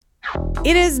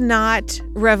It is not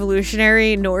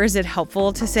revolutionary, nor is it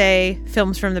helpful to say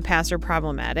films from the past are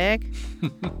problematic.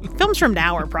 Films from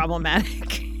now are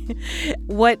problematic.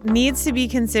 What needs to be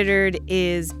considered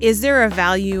is there a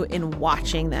value in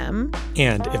watching them?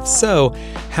 And if so,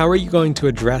 how are you going to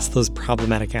address those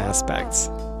problematic aspects?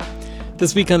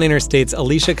 This week on Interstates,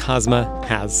 Alicia Kozma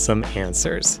has some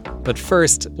answers. But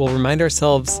first, we'll remind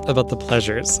ourselves about the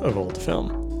pleasures of old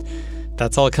film.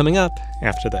 That's all coming up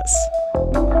after this.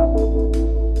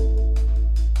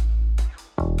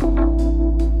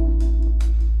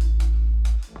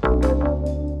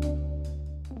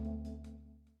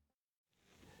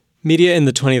 Media in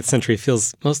the 20th century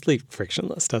feels mostly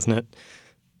frictionless, doesn't it?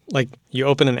 Like you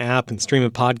open an app and stream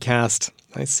a podcast.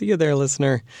 I see you there,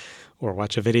 listener. Or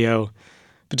watch a video.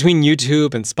 Between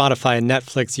YouTube and Spotify and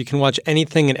Netflix, you can watch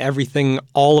anything and everything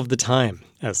all of the time,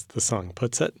 as the song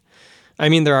puts it. I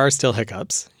mean, there are still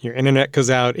hiccups. Your internet goes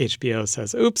out, HBO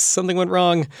says, oops, something went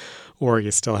wrong, or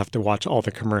you still have to watch all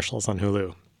the commercials on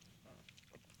Hulu.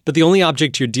 But the only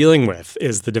object you're dealing with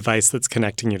is the device that's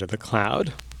connecting you to the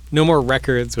cloud. No more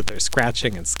records with their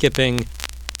scratching and skipping.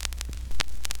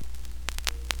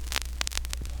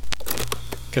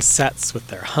 Cassettes with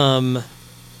their hum.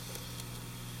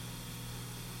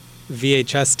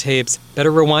 VHS tapes.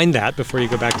 Better rewind that before you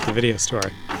go back to the video store.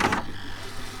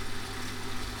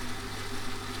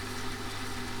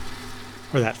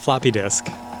 Or that floppy disk.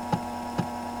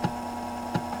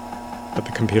 But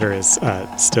the computer is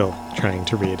still trying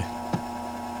to read.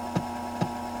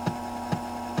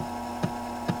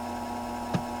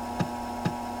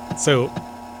 So,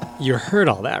 you heard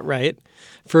all that, right?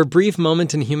 For a brief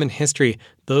moment in human history,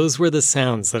 those were the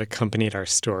sounds that accompanied our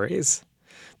stories.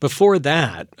 Before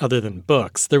that, other than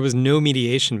books, there was no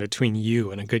mediation between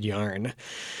you and a good yarn.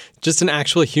 Just an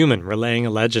actual human relaying a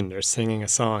legend or singing a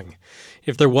song.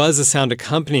 If there was a sound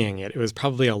accompanying it, it was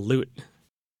probably a lute.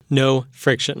 No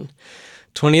friction.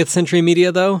 20th century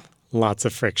media, though? Lots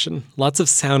of friction. Lots of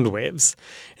sound waves.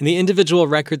 And the individual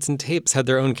records and tapes had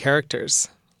their own characters.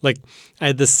 Like, I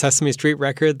had this Sesame Street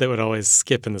record that would always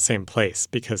skip in the same place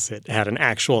because it had an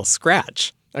actual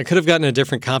scratch. I could have gotten a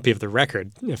different copy of the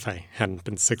record if I hadn't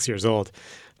been 6 years old,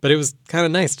 but it was kind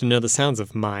of nice to know the sounds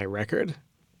of my record.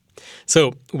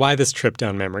 So, why this trip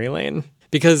down memory lane?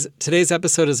 Because today's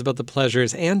episode is about the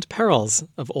pleasures and perils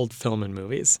of old film and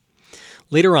movies.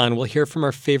 Later on, we'll hear from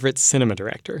our favorite cinema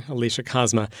director, Alicia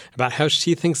Kozma, about how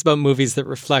she thinks about movies that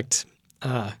reflect,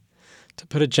 to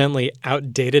put it gently,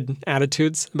 outdated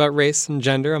attitudes about race and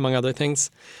gender, among other things.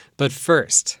 But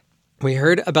first, we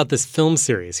heard about this film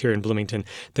series here in Bloomington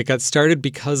that got started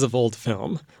because of old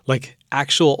film, like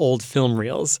actual old film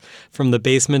reels from the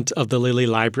basement of the Lilly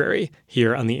Library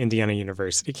here on the Indiana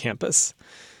University campus.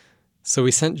 So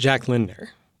we sent Jack Lindner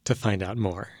to find out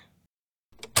more.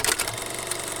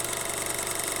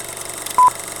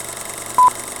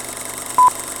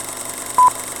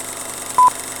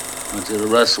 I want you to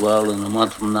rest well, and a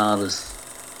month from now, this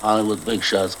Hollywood big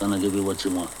shot's gonna give you what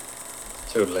you want.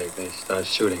 Too late. They start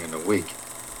shooting in a week.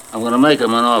 I'm gonna make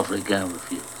him an offer he can't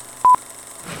refuse.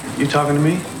 You talking to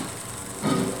me?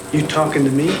 You talking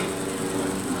to me?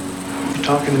 You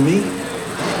talking to me?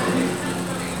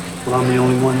 Well, I'm the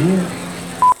only one here.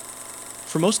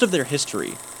 For most of their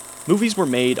history, movies were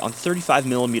made on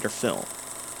 35mm film.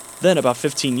 Then, about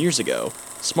 15 years ago,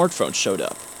 smartphones showed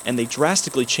up, and they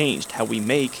drastically changed how we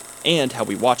make and how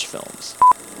we watch films.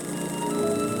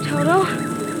 Toto,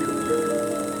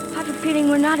 I have a feeling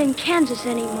we're not in Kansas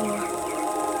anymore.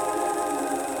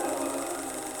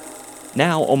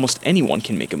 Now, almost anyone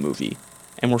can make a movie,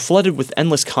 and we're flooded with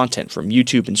endless content from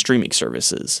YouTube and streaming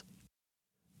services.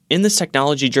 In this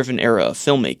technology-driven era of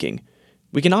filmmaking,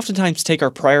 we can oftentimes take our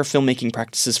prior filmmaking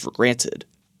practices for granted.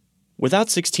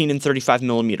 Without 16 and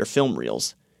 35mm film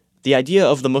reels, the idea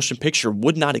of the motion picture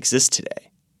would not exist today.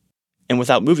 And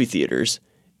without movie theaters,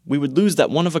 we would lose that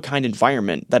one-of-a-kind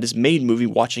environment that has made movie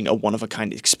watching a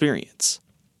one-of-a-kind experience.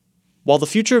 While the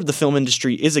future of the film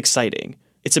industry is exciting,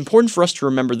 it's important for us to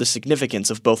remember the significance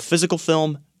of both physical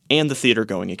film and the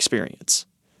theater-going experience.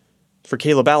 For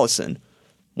Caleb Allison,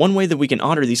 one way that we can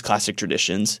honor these classic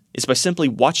traditions is by simply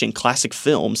watching classic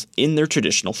films in their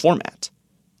traditional format,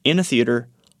 in a theater,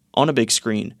 on a big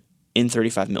screen, in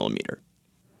 35mm.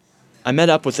 I met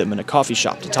up with him in a coffee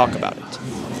shop to talk about it.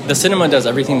 The cinema does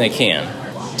everything they can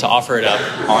to offer it up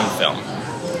on film,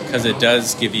 because it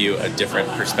does give you a different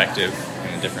perspective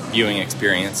and a different viewing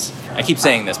experience. I keep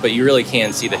saying this, but you really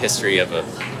can see the history of a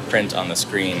print on the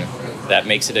screen that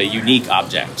makes it a unique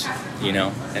object, you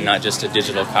know, and not just a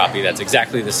digital copy that's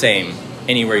exactly the same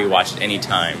anywhere you watch it,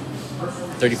 anytime.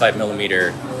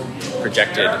 35mm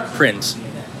projected print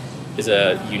is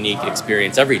a unique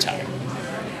experience every time.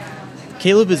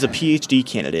 Caleb is a PhD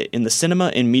candidate in the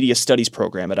Cinema and Media Studies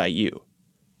program at IU.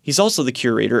 He's also the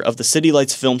curator of the City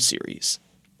Lights film series,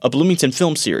 a Bloomington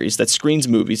film series that screens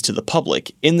movies to the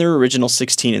public in their original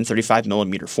 16 and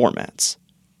 35mm formats.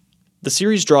 The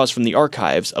series draws from the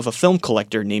archives of a film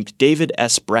collector named David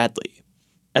S. Bradley.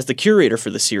 As the curator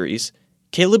for the series,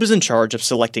 Caleb is in charge of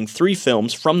selecting 3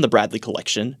 films from the Bradley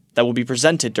collection that will be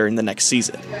presented during the next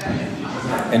season.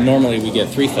 And normally we get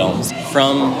 3 films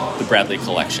from the Bradley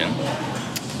collection,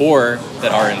 or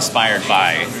that are inspired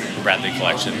by the Bradley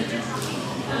collection.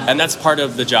 And that's part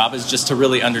of the job, is just to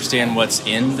really understand what's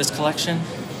in this collection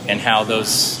and how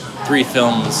those 3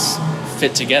 films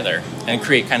fit together and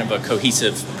create kind of a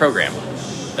cohesive program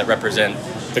that represent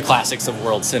the classics of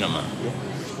world cinema.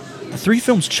 The 3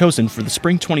 films chosen for the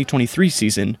spring 2023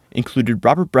 season included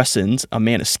Robert Bresson's A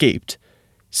Man Escaped,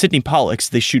 Sidney Pollack's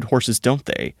They Shoot Horses, Don't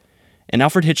They?, and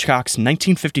Alfred Hitchcock's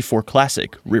 1954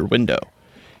 classic Rear Window,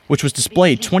 which was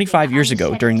displayed 25 years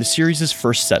ago during the series'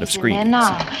 first set of screenings.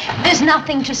 There's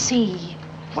nothing to see.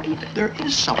 What do you think? There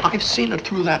is some. I've seen it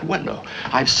through that window.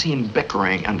 I've seen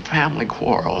bickering and family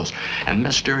quarrels and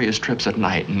mysterious trips at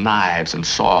night, and knives and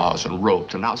saws and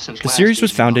ropes. And now since the series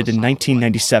was founded in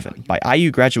 1997 by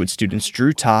IU graduate students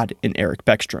Drew Todd and Eric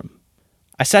Beckstrom.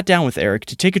 I sat down with Eric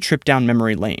to take a trip down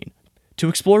memory lane to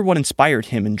explore what inspired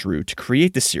him and Drew to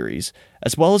create the series,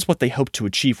 as well as what they hoped to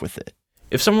achieve with it.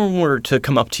 If someone were to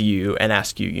come up to you and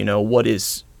ask you, what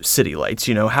is City Lights,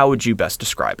 how would you best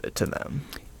describe it to them?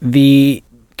 The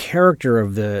character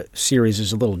of the series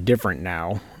is a little different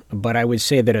now, but I would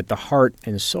say that at the heart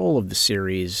and soul of the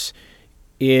series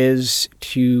is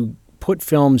to put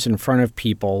films in front of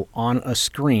people on a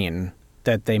screen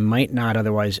that they might not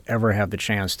otherwise ever have the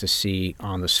chance to see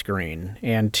on the screen,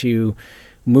 and to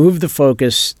move the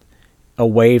focus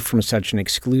away from such an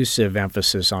exclusive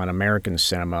emphasis on American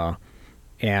cinema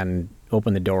and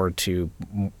open the door to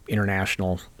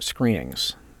international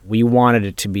screenings. We wanted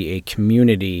it to be a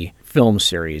community film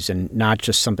series and not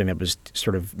just something that was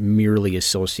sort of merely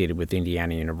associated with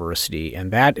Indiana University.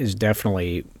 And that is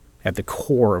definitely at the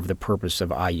core of the purpose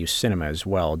of IU Cinema as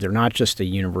well. They're not just a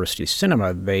university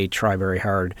cinema, they try very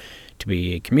hard to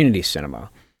be a community cinema.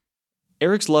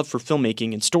 Eric's love for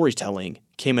filmmaking and storytelling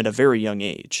came at a very young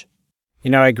age.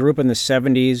 I grew up in the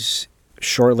 70s,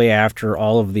 shortly after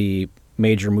all of the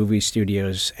major movie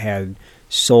studios had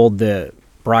sold the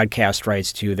broadcast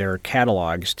rights to their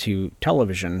catalogs to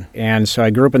television. And so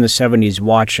I grew up in the 70s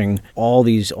watching all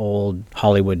these old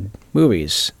Hollywood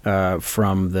movies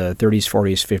from the 30s,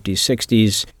 40s, 50s,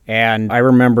 60s. And I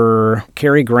remember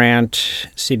Cary Grant,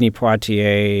 Sidney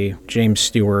Poitier, James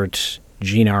Stewart,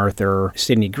 Jean Arthur,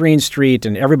 Sidney Greenstreet,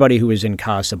 and everybody who was in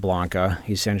Casablanca,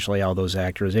 essentially all those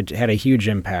actors. It had a huge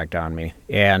impact on me.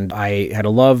 And I had a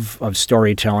love of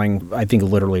storytelling, I think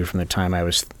literally from the time I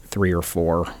was 3 or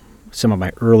 4. Some of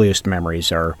my earliest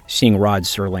memories are seeing Rod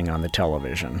Serling on the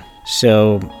television.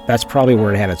 So that's probably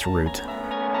where it had its root.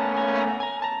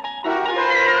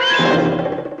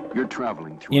 You're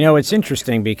traveling through. It's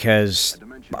interesting because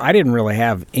I didn't really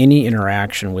have any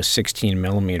interaction with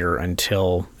 16mm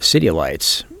until City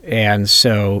Lights. And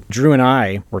so Drew and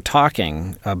I were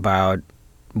talking about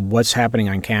what's happening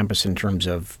on campus in terms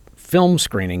of film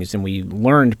screenings, and we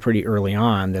learned pretty early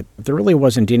on that there really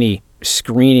wasn't any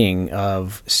screening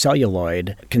of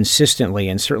celluloid consistently,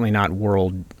 and certainly not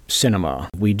world cinema.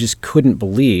 We just couldn't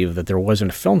believe that there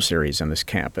wasn't a film series on this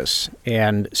campus.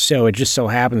 And so it just so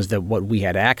happens that what we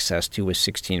had access to was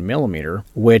 16mm,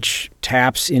 which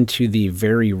taps into the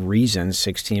very reason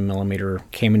 16mm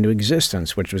came into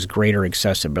existence, which was greater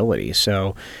accessibility.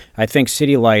 So I think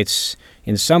City Lights,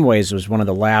 in some ways, was one of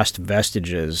the last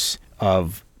vestiges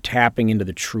of tapping into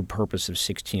the true purpose of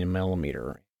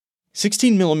 16mm.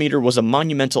 16mm was a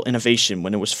monumental innovation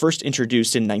when it was first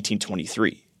introduced in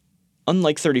 1923.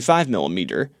 Unlike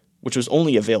 35mm, which was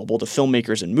only available to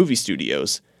filmmakers and movie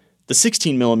studios, the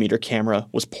 16mm camera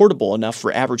was portable enough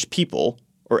for average people,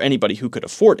 or anybody who could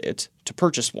afford it, to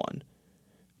purchase one.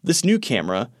 This new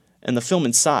camera, and the film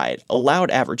inside,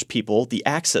 allowed average people the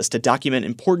access to document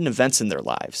important events in their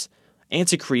lives, and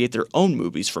to create their own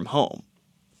movies from home.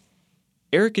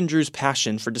 Eric and Drew's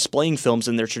passion for displaying films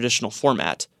in their traditional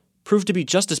format proved to be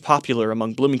just as popular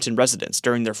among Bloomington residents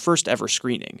during their first ever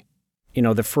screening.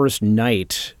 The first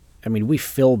night, we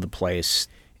filled the place,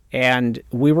 and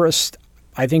we were,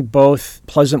 I think both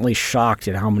pleasantly shocked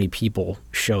at how many people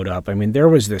showed up. I mean, there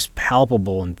was this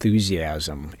palpable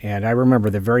enthusiasm. And I remember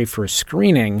the very first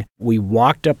screening, we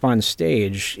walked up on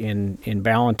stage in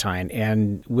Ballantyne,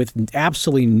 and with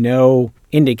absolutely no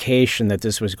indication that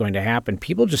this was going to happen,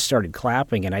 people just started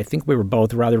clapping. And I think we were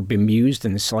both rather bemused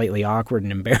and slightly awkward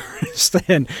and embarrassed.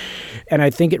 And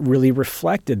I think it really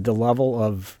reflected the level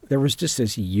of, there was just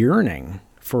this yearning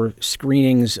for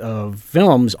screenings of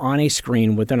films on a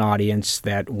screen with an audience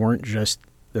that weren't just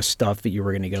the stuff that you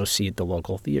were going to go see at the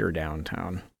local theater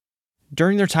downtown.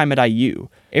 During their time at IU,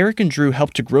 Eric and Drew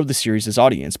helped to grow the series'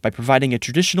 audience by providing a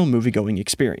traditional movie-going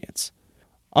experience.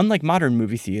 Unlike modern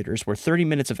movie theaters where 30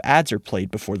 minutes of ads are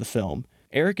played before the film,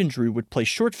 Eric and Drew would play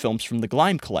short films from the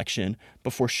Gleim collection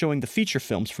before showing the feature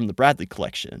films from the Bradley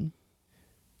collection.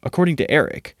 According to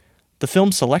Eric, the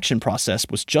film selection process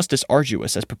was just as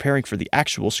arduous as preparing for the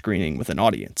actual screening with an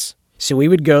audience. So we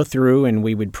would go through and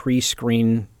we would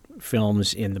pre-screen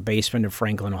films in the basement of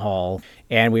Franklin Hall,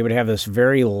 and we would have this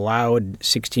very loud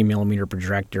 16mm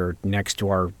projector next to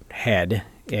our head,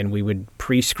 and we would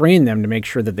pre-screen them to make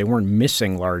sure that they weren't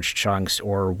missing large chunks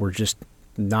or were just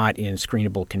not in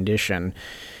screenable condition.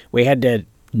 We had to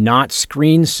not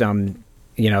screen some,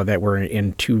 that were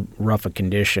in too rough a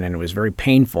condition, and it was very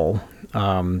painful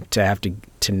to have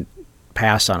to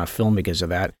pass on a film because of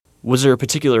that. Was there a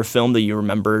particular film that you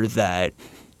remember that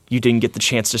you didn't get the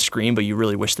chance to screen, but you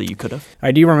really wish that you could have?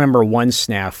 I do remember one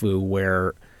snafu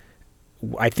where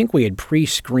I think we had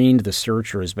pre-screened The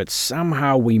Searchers, but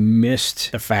somehow we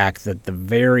missed the fact that the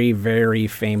very, very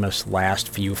famous last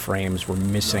few frames were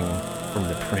missing from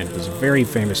the print. There's a very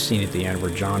famous scene at the end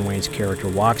where John Wayne's character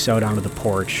walks out onto the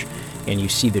porch and you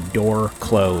see the door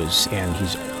close and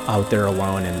he's out there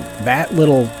alone. And that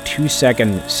little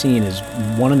 2-second scene is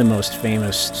one of the most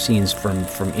famous scenes from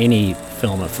any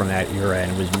film from that era,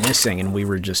 and it was missing, and we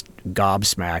were just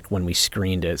gobsmacked when we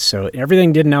screened it. So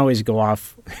everything didn't always go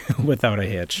off without a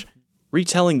hitch.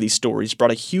 Retelling these stories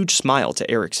brought a huge smile to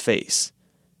Eric's face.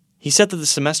 He said that the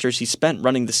semesters he spent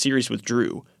running the series with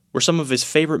Drew were some of his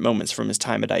favorite moments from his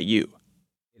time at IU.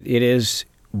 It is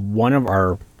one of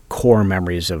our core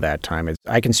memories of that time.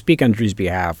 I can speak on Drew's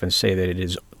behalf and say that it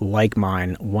is, like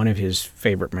mine, one of his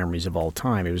favorite memories of all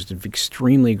time. It was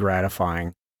extremely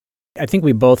gratifying. I think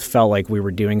we both felt like we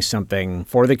were doing something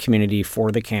for the community,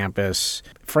 for the campus,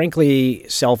 frankly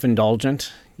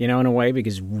self-indulgent, in a way,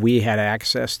 because we had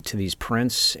access to these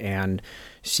prints, and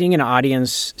seeing an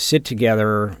audience sit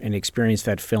together and experience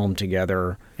that film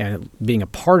together and being a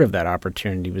part of that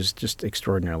opportunity was just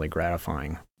extraordinarily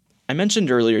gratifying. I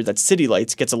mentioned earlier that City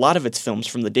Lights gets a lot of its films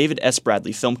from the David S.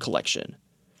 Bradley Film Collection.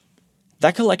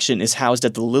 That collection is housed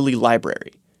at the Lilly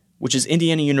Library, which is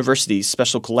Indiana University's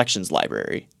Special Collections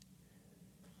Library.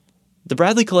 The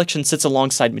Bradley Collection sits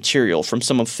alongside material from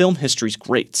some of film history's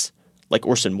greats, like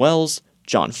Orson Welles,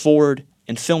 John Ford,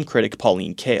 and film critic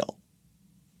Pauline Kael.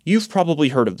 You've probably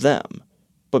heard of them,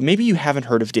 but maybe you haven't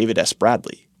heard of David S.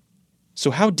 Bradley.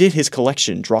 So how did his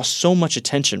collection draw so much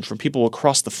attention from people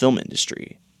across the film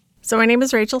industry? So my name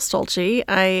is Rachel Stolche.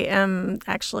 I am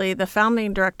actually the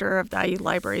founding director of the IU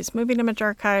Library's Moving Image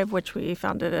Archive, which we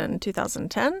founded in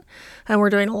 2010. And we're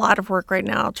doing a lot of work right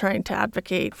now trying to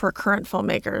advocate for current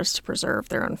filmmakers to preserve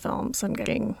their own films and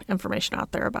getting information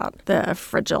out there about the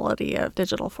fragility of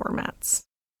digital formats.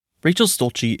 Rachel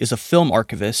Stolche is a film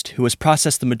archivist who has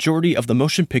processed the majority of the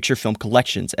motion picture film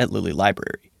collections at Lilly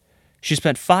Library. She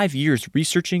spent 5 years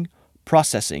researching,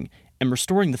 processing, and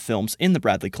restoring the films in the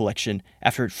Bradley collection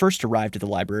after it first arrived at the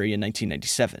library in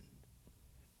 1997.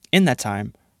 In that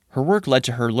time, her work led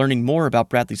to her learning more about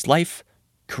Bradley's life,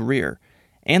 career,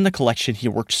 and the collection he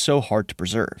worked so hard to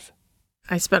preserve.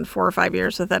 I spent 4 or 5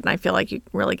 years with it, and I feel like you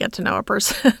really get to know a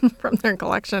person from their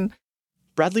collection.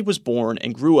 Bradley was born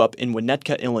and grew up in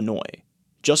Winnetka, Illinois,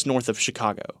 just north of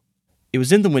Chicago. It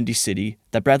was in the Windy City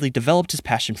that Bradley developed his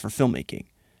passion for filmmaking,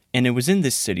 and it was in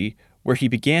this city where he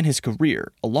began his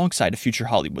career alongside a future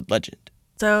Hollywood legend.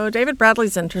 So David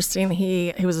Bradley's interesting.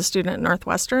 He was a student at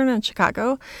Northwestern in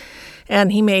Chicago,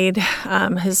 and he made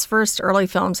his first early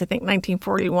films. I think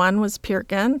 1941 was Peer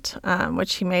Gynt,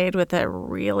 which he made with a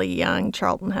really young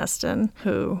Charlton Heston,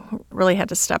 who really had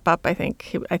to step up. I think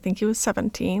he was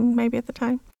 17 maybe at the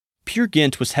time. Peer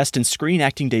Gynt was Heston's screen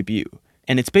acting debut,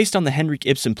 and it's based on the Henrik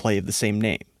Ibsen play of the same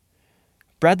name.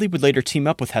 Bradley would later team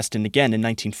up with Heston again in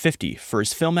 1950 for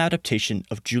his film adaptation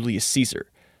of Julius Caesar,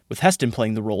 with Heston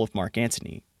playing the role of Mark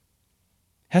Antony.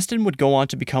 Heston would go on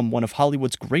to become one of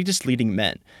Hollywood's greatest leading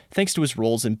men, thanks to his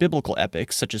roles in biblical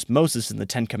epics such as Moses in the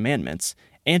Ten Commandments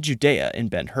and Judea in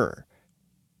Ben-Hur.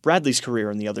 Bradley's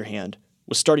career, on the other hand,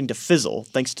 was starting to fizzle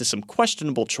thanks to some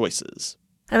questionable choices.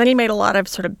 And then he made a lot of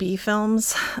sort of B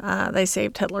films. They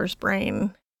Saved Hitler's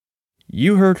Brain.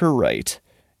 You heard her right.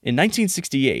 In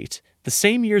 1968, the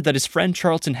same year that his friend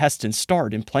Charlton Heston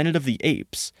starred in Planet of the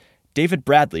Apes, David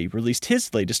Bradley released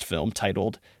his latest film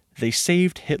titled They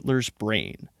Saved Hitler's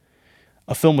Brain.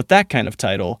 A film with that kind of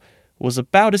title was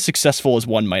about as successful as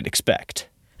one might expect.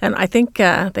 And I think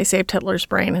They Saved Hitler's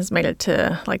Brain has made it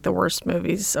to like the worst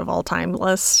movies of all time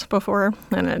list before.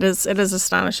 And it is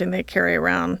astonishing. They carry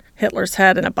around Hitler's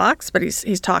head in a box, but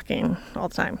he's talking all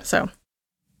the time. So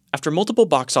after multiple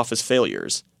box office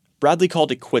failures, Bradley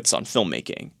called it quits on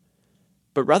filmmaking.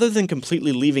 But rather than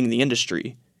completely leaving the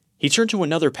industry, he turned to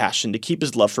another passion to keep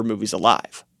his love for movies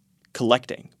alive: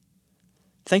 collecting.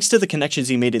 Thanks to the connections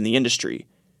he made in the industry,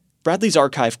 Bradley's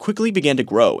archive quickly began to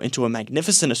grow into a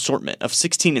magnificent assortment of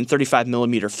 16 and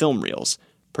 35mm film reels,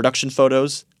 production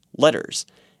photos, letters,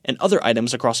 and other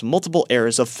items across multiple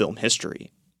eras of film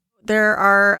history. There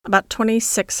are about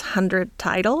 2,600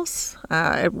 titles.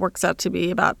 It works out to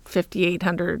be about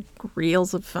 5,800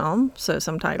 reels of film. So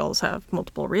some titles have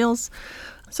multiple reels.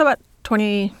 So about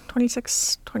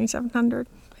 2,700,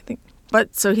 I think.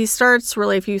 But so he starts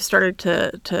really, if you started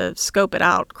to scope it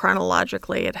out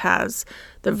chronologically, it has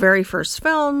the very first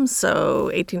film,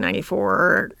 so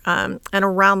 1894, and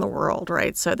around the world,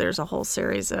 right? So there's a whole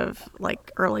series of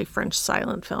like early French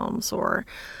silent films or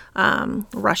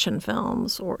Russian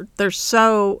films, or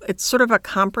it's sort of a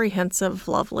comprehensive,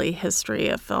 lovely history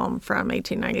of film from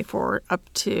 1894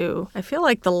 up to, I feel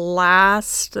like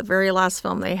the very last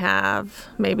film they have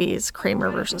maybe is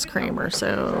Kramer versus Kramer,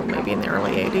 so maybe in the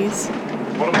early 80s.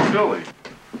 What about Billy?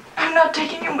 I'm not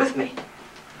taking him with me.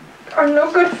 Are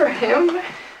no good for him.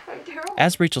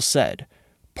 As Rachel said,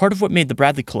 part of what made the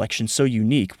Bradley collection so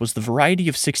unique was the variety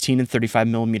of 16 and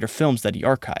 35mm films that he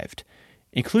archived,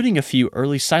 including a few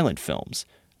early silent films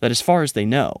that, as far as they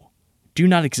know, do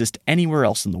not exist anywhere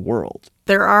else in the world.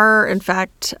 There are, in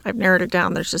fact, I've narrowed it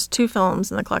down, there's just 2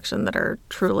 films in the collection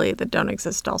that don't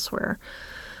exist elsewhere.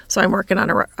 So I'm working on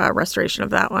a restoration of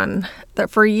that one.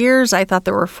 For years, I thought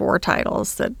there were 4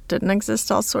 titles that didn't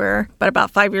exist elsewhere. But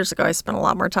about 5 years ago, I spent a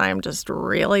lot more time just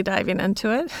really diving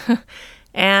into it.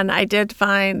 And I did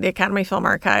find the Academy Film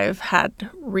Archive had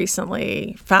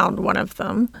recently found one of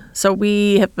them. So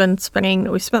we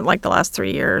spent like the last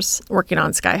 3 years working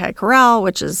on Sky High Corral,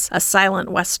 which is a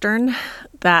silent Western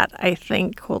that I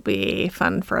think will be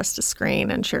fun for us to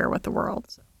screen and share with the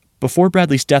world. Before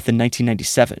Bradley's death in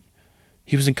 1997,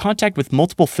 he was in contact with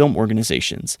multiple film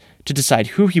organizations to decide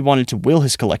who he wanted to will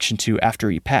his collection to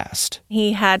after he passed.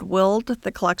 He had willed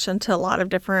the collection to a lot of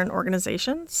different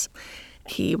organizations.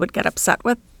 He would get upset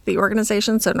with the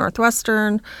organizations at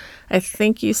Northwestern, I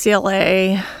think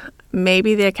UCLA,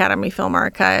 maybe the Academy Film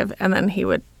Archive, and then he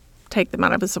would take them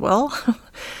out of his will.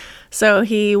 So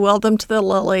he willed them to the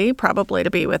Lilly, probably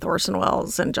to be with Orson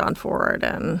Welles and John Ford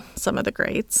and some of the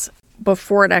greats.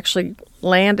 Before it actually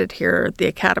landed here, the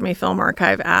Academy Film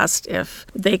Archive asked if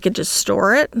they could just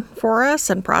store it for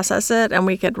us and process it, and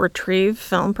we could retrieve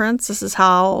film prints. This is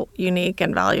how unique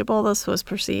and valuable this was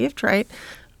perceived, right?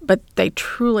 But they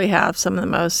truly have some of the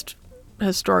most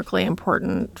historically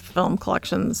important film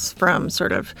collections from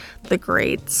sort of the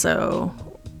greats. So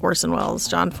Orson Welles,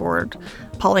 John Ford,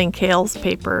 Pauline Kael's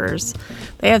papers.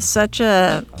 They have such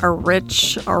a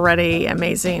rich, already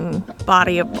amazing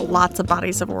body of lots of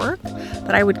bodies of work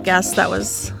that I would guess that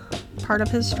was part of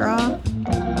his draw.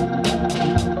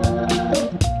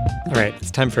 All right,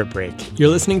 it's time for a break. You're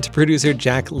listening to producer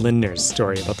Jack Lindner's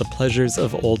story about the pleasures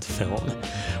of old film.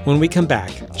 When we come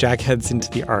back, Jack heads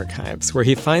into the archives, where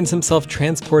he finds himself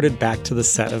transported back to the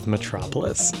set of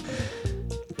Metropolis.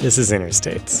 This is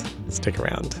Interstates. Stick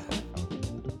around.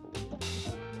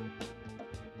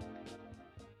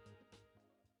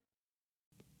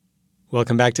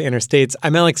 Welcome back to Interstates.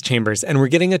 I'm Alex Chambers, and we're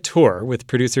getting a tour with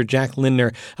producer Jack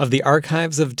Lindner of the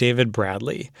archives of David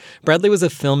Bradley. Bradley was a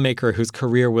filmmaker whose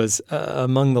career was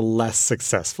among the less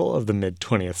successful of the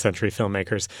mid-20th century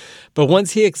filmmakers. But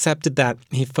once he accepted that,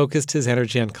 he focused his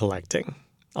energy on collecting.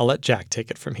 I'll let Jack take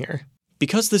it from here.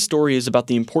 Because this story is about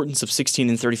the importance of 16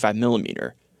 and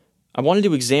 35mm, I wanted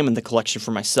to examine the collection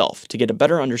for myself to get a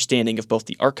better understanding of both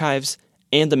the archives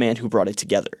and the man who brought it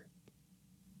together.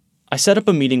 I set up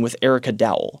a meeting with Erica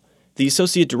Dowell, the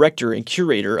Associate Director and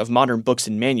Curator of Modern Books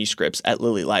and Manuscripts at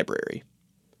Lilly Library.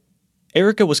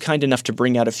 Erica was kind enough to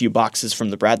bring out a few boxes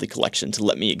from the Bradley collection to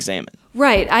let me examine.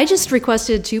 Right. I just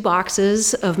requested 2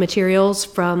 boxes of materials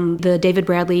from the David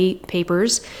Bradley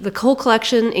papers. The whole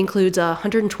collection includes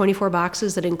 124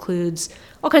 boxes that includes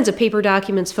all kinds of paper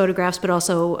documents, photographs, but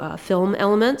also film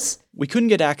elements. We couldn't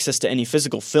get access to any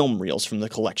physical film reels from the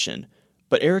collection,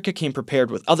 but Erica came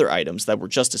prepared with other items that were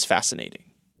just as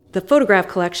fascinating. The photograph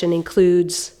collection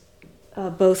includes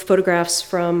both photographs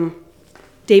from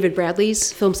David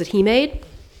Bradley's films that he made.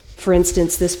 For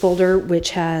instance, this folder,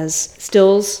 which has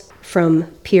stills from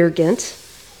Peer Gynt,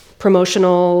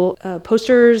 promotional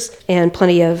posters, and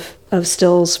plenty of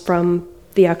stills from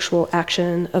the actual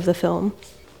action of the film.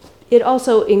 It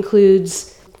also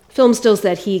includes film stills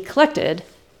that he collected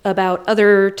about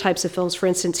other types of films. For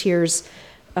instance, here's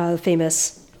the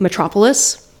famous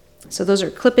Metropolis. So those are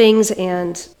clippings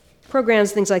and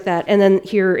programs, things like that. And then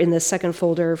here in the second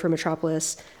folder for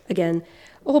Metropolis, again,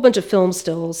 a whole bunch of film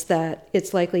stills that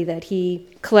it's likely that he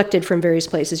collected from various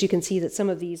places. You can see that some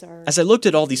of these are... As I looked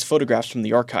at all these photographs from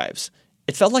the archives,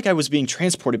 it felt like I was being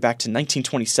transported back to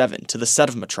 1927 to the set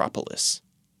of Metropolis.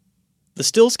 The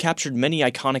stills captured many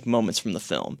iconic moments from the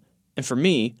film, and for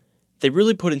me, they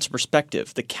really put into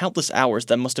perspective the countless hours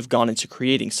that must have gone into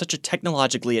creating such a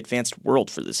technologically advanced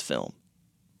world for this film.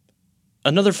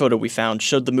 Another photo we found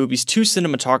showed the movie's two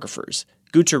cinematographers,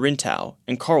 Gunther Rintow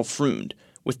and Karl Freund,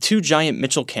 with two giant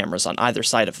Mitchell cameras on either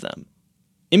side of them.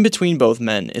 In between both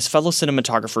men is fellow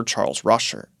cinematographer Charles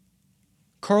Roscher.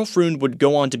 Karl Freund would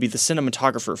go on to be the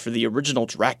cinematographer for the original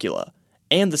Dracula,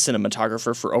 and the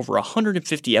cinematographer for over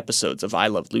 150 episodes of I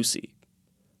Love Lucy.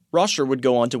 Roscher would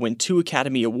go on to win 2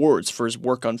 Academy Awards for his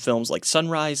work on films like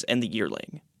Sunrise and The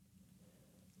Yearling.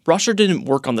 Roscher didn't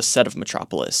work on the set of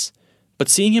Metropolis, but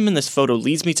seeing him in this photo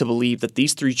leads me to believe that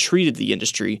these three treated the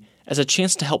industry as a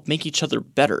chance to help make each other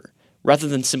better, rather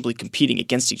than simply competing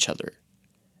against each other.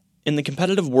 In the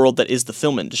competitive world that is the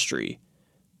film industry,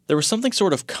 there was something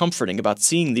sort of comforting about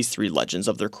seeing these three legends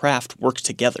of their craft work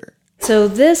together. So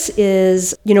this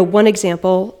is, one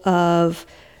example of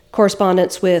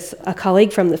correspondence with a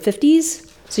colleague from the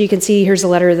 50s. So you can see here's a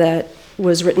letter that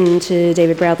was written to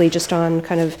David Bradley just on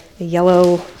kind of a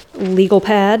yellow legal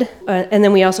pad. And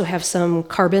then we also have some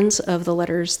carbons of the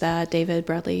letters that David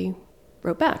Bradley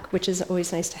wrote back, which is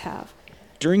always nice to have.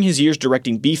 During his years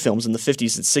directing B films in the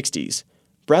 50s and 60s,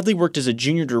 Bradley worked as a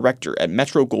junior director at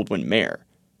Metro-Goldwyn-Mayer.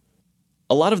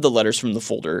 A lot of the letters from the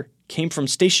folder came from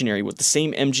stationery with the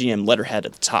same MGM letterhead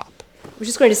at the top. I was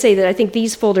just going to say that I think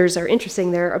these folders are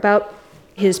interesting. They're about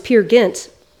his Peer Gynt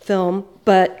film,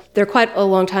 but they're quite a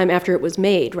long time after it was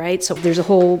made, right? So there's a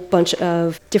whole bunch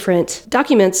of different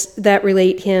documents that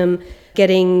relate him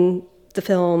getting the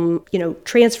film,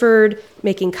 transferred,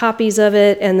 making copies of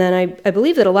it, and then I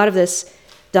believe that a lot of this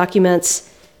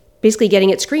documents basically getting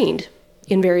it screened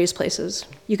in various places.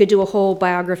 You could do a whole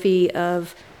biography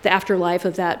of the afterlife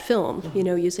of that film,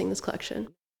 using this collection.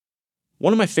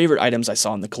 One of my favorite items I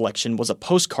saw in the collection was a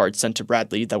postcard sent to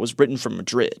Bradley that was written from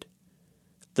Madrid.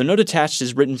 The note attached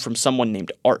is written from someone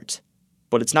named Art,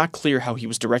 but it's not clear how he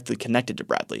was directly connected to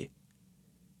Bradley.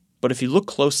 But if you look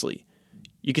closely,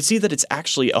 you can see that it's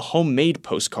actually a homemade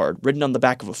postcard written on the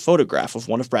back of a photograph of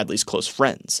one of Bradley's close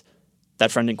friends.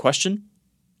 That friend in question?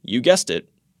 You guessed it,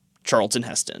 Charlton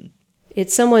Heston.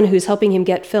 It's someone who's helping him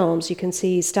get films. You can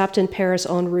see stopped in Paris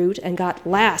en route and got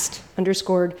last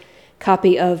underscored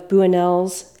copy of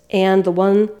Buñuel's and the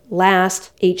one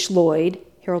last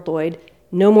Harold Lloyd,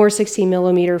 no more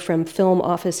 16mm from film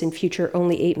office in future,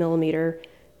 only 8mm.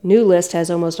 New list has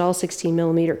almost all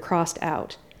 16mm crossed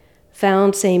out.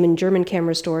 Found same in German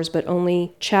camera stores, but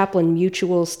only Chaplin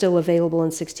Mutual still available in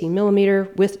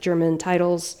 16mm with German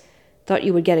titles. Thought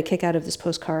you would get a kick out of this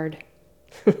postcard,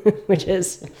 which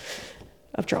is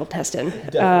of Charlton Heston.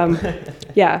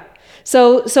 Yeah.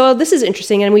 So this is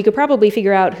interesting, and we could probably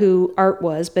figure out who Art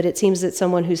was, but it seems that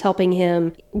someone who's helping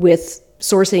him with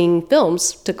sourcing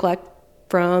films to collect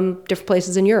from different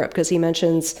places in Europe, because he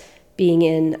mentions being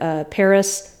in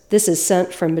Paris. This is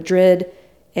sent from Madrid,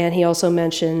 and he also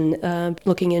mentioned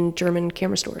looking in German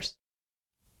camera stores.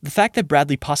 The fact that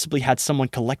Bradley possibly had someone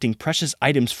collecting precious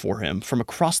items for him from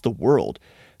across the world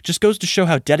just goes to show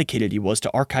how dedicated he was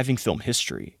to archiving film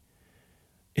history.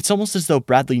 It's almost as though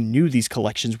Bradley knew these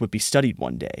collections would be studied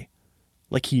one day,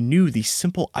 like he knew these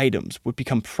simple items would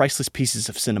become priceless pieces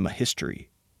of cinema history.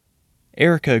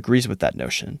 Erica agrees with that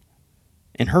notion.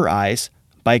 In her eyes,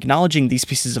 by acknowledging these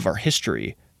pieces of our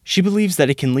history, she believes that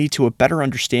it can lead to a better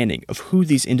understanding of who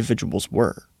these individuals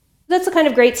were. That's the kind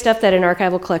of great stuff that an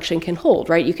archival collection can hold,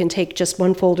 right? You can take just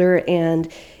one folder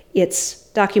and it's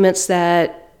documents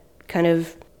that kind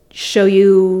of show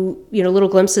you, little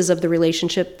glimpses of the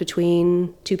relationship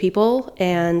between two people,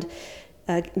 and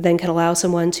then can allow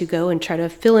someone to go and try to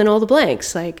fill in all the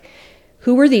blanks. Like,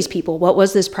 who were these people? What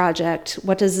was this project?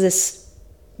 What do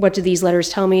these letters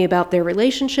tell me about their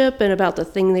relationship and about the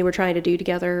thing they were trying to do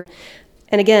together?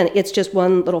 And again, it's just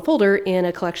one little folder in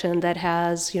a collection that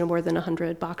has, more than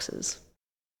 100 boxes.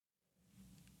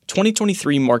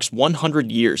 2023 marks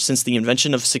 100 years since the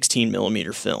invention of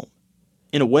 16mm film.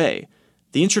 In a way,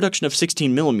 the introduction of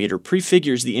 16mm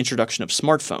prefigures the introduction of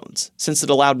smartphones, since it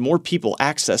allowed more people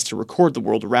access to record the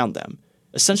world around them,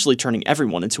 essentially turning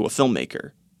everyone into a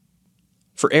filmmaker.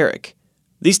 For Eric,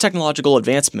 these technological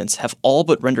advancements have all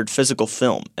but rendered physical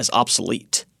film as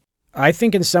obsolete. I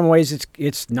think in some ways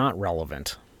it's not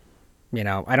relevant.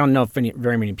 I don't know if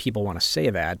very many people want to say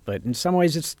that, but in some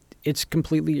ways it's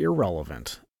completely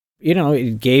irrelevant.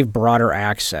 It gave broader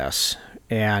access,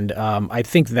 and I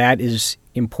think that is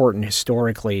important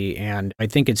historically, and I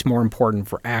think it's more important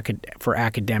for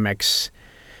academics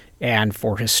and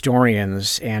for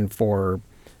historians and for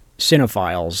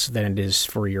cinephiles than it is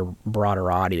for your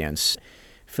broader audience.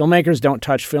 Filmmakers don't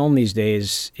touch film these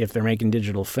days if they're making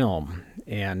digital film.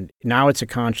 And now it's a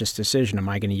conscious decision. Am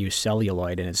I going to use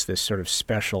celluloid? And it's this sort of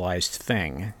specialized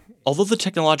thing. Although the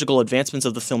technological advancements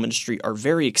of the film industry are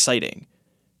very exciting,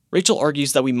 Rachel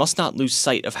argues that we must not lose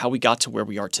sight of how we got to where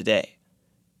we are today.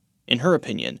 In her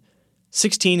opinion,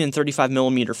 16 and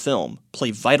 35mm film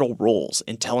play vital roles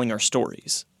in telling our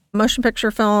stories. Motion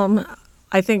picture film,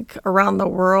 I think around the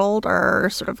world, our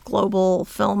sort of global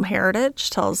film heritage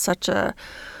tells such a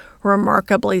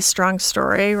remarkably strong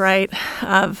story, right,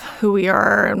 of who we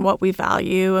are and what we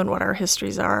value and what our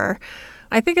histories are.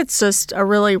 I think it's just a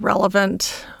really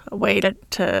relevant way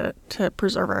to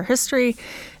preserve our history,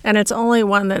 and it's only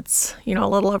one that's, a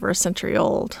little over a century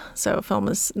old, so film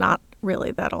is not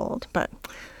really that old, but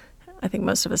I think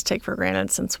most of us take for granted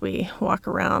since we walk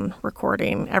around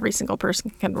recording. Every single person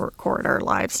can record our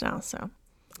lives now, so.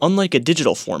 Unlike a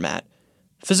digital format,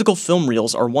 physical film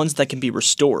reels are ones that can be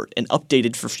restored and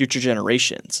updated for future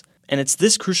generations, and it's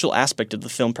this crucial aspect of the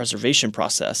film preservation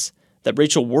process that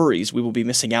Rachel worries we will be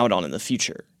missing out on in the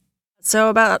future. So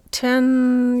about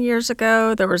 10 years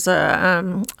ago, there was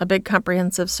a big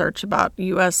comprehensive search about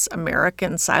U.S.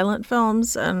 American silent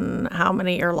films and how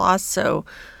many are lost. So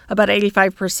about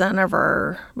 85% of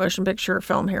our motion picture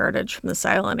film heritage from the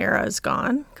silent era is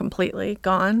gone, completely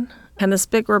gone. And this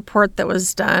big report that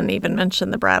was done even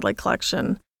mentioned the Bradley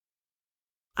collection.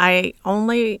 I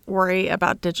only worry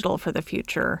about digital for the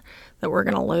future, that we're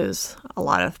going to lose a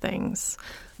lot of things.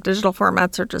 Digital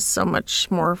formats are just so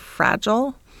much more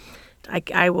fragile.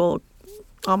 I will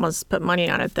almost put money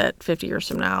on it that 50 years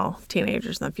from now,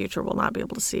 teenagers in the future will not be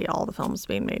able to see all the films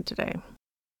being made today.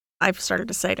 I've started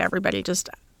to say to everybody, just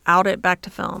out it back to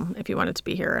film if you want it to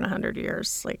be here in 100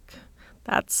 years.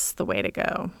 That's the way to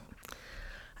go.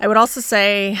 I would also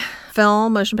say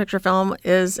film, motion picture film,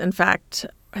 is in fact,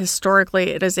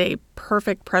 historically, it is a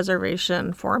perfect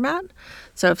preservation format.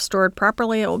 So if stored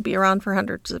properly, it will be around for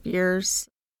hundreds of years.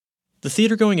 The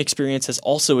theater-going experience has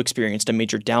also experienced a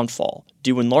major downfall,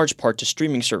 due in large part to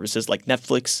streaming services like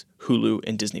Netflix, Hulu,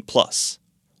 and Disney+.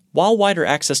 While wider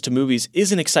access to movies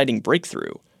is an exciting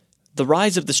breakthrough, the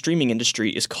rise of the streaming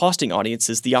industry is costing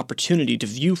audiences the opportunity to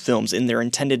view films in their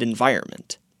intended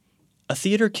environment. A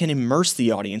theater can immerse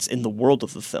the audience in the world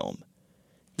of the film.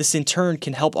 This in turn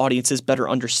can help audiences better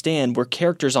understand where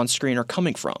characters on screen are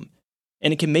coming from,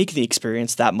 and it can make the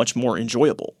experience that much more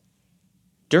enjoyable.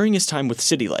 During his time with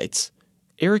City Lights,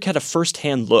 Eric had a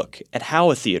first-hand look at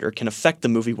how a theater can affect the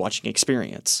movie-watching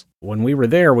experience. When we were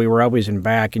there, we were always in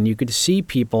back, and you could see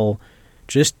people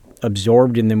just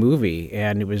absorbed in the movie,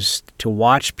 and it was to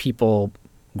watch people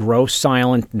grow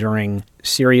silent during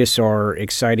serious or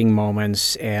exciting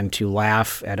moments and to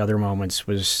laugh at other moments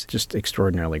was just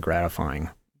extraordinarily gratifying.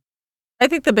 I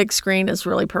think the big screen is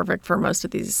really perfect for most of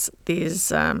these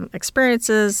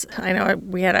experiences. I know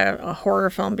we had a horror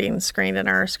film being screened in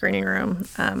our screening room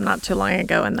not too long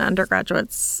ago, and the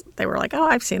undergraduates, they were like, oh,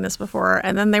 I've seen this before.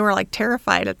 And then they were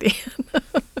terrified at the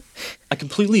end. I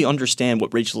completely understand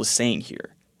what Rachel is saying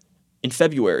here. In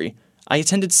February, I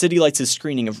attended City Lights'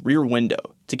 screening of Rear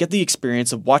Window to get the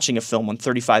experience of watching a film on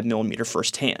 35mm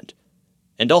firsthand,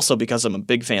 and also because I'm a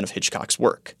big fan of Hitchcock's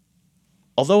work.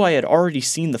 Although I had already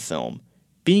seen the film,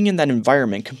 being in that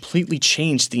environment completely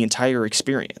changed the entire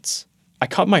experience. I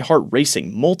caught my heart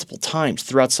racing multiple times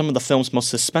throughout some of the film's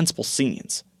most suspenseful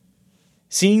scenes.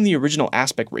 Seeing the original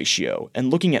aspect ratio and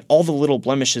looking at all the little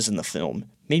blemishes in the film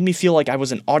made me feel like I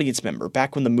was an audience member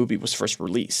back when the movie was first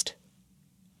released.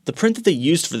 The print that they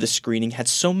used for this screening had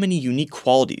so many unique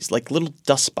qualities, like little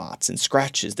dust spots and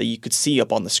scratches that you could see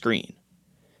up on the screen.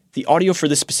 The audio for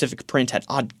this specific print had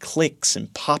odd clicks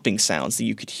and popping sounds that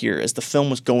you could hear as the film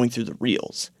was going through the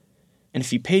reels. And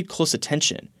if you paid close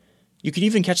attention, you could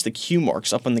even catch the cue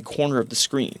marks up on the corner of the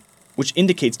screen, which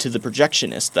indicates to the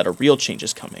projectionist that a reel change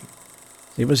is coming.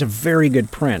 It was a very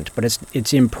good print, but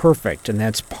it's imperfect, and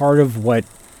that's part of what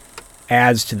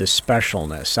adds to the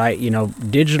specialness.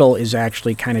 Digital is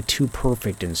actually kind of too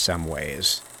perfect in some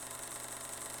ways.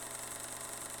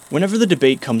 Whenever the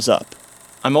debate comes up,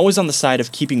 I'm always on the side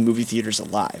of keeping movie theaters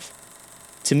alive.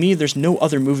 To me, there's no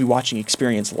other movie watching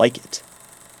experience like it.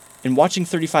 And watching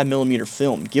 35mm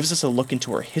film gives us a look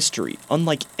into our history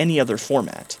unlike any other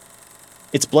format.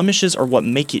 Its blemishes are what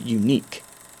make it unique,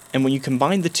 and when you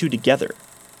combine the two together,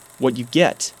 what you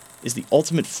get is the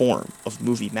ultimate form of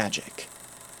movie magic.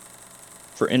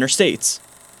 For Interstates,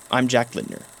 I'm Jack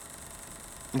Lindner.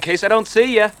 In case I don't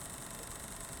see ya,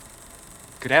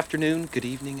 good afternoon, good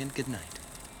evening, and good night.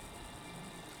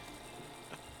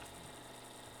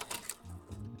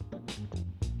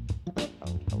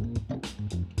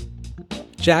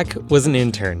 Jack was an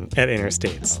intern at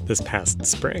Interstates this past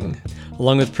spring.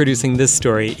 Along with producing this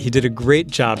story, he did a great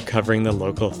job covering the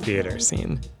local theater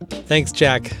scene. Thanks,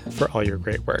 Jack, for all your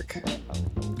great work.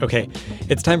 Okay,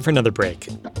 it's time for another break.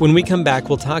 When we come back,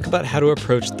 we'll talk about how to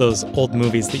approach those old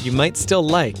movies that you might still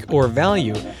like or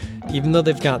value, even though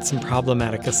they've got some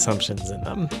problematic assumptions in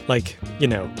them, like,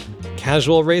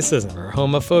 casual racism or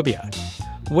homophobia.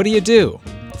 What do you do?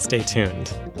 Stay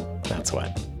tuned. That's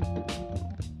what.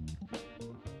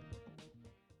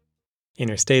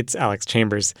 Interstates, Alex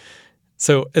Chambers.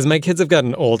 So as my kids have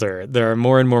gotten older, there are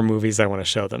more and more movies I want to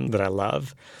show them that I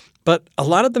love. But a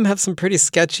lot of them have some pretty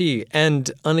sketchy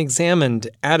and unexamined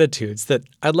attitudes that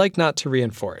I'd like not to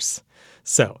reinforce.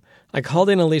 So I called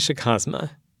in Alicia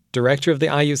Kozma, director of the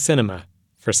IU Cinema,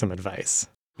 for some advice.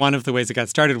 One of the ways it got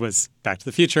started was Back to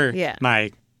the Future. Yeah.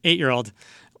 My 8-year-old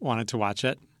wanted to watch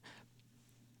it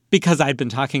because I'd been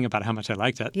talking about how much I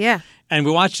liked it. Yeah. And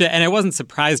we watched it, and I wasn't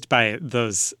surprised by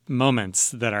those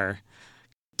moments that are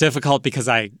difficult because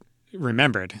I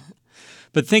remembered.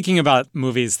 But thinking about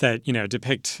movies that,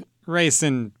 depict race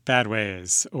in bad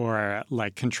ways or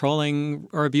like controlling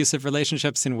or abusive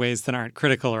relationships in ways that aren't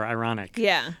critical or ironic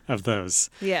of those.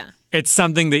 Yeah. It's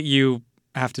something that you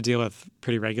have to deal with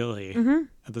pretty regularly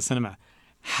at the cinema.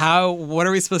 What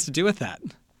are we supposed to do with that?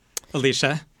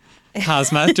 Alicia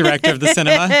Kozma, director of the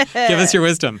cinema, give us your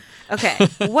wisdom. Okay.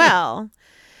 Well,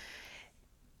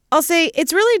 I'll say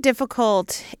it's really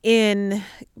difficult in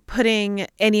putting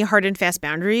any hard and fast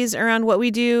boundaries around what we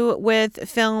do with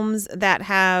films that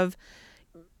have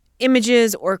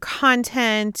images or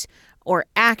content or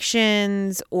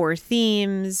actions or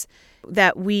themes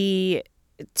that we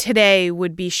today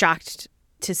would be shocked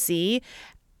to see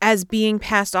as being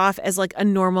passed off as like a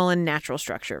normal and natural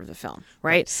structure of the film,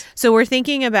 right? So we're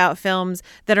thinking about films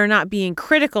that are not being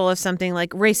critical of something like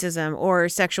racism or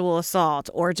sexual assault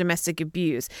or domestic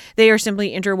abuse. They are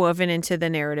simply interwoven into the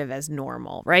narrative as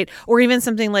normal, right? Or even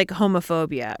something like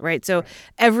homophobia, right? So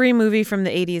every movie from the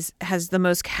 80s has the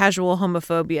most casual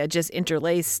homophobia just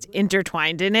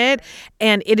intertwined in it.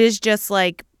 And it is just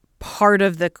like part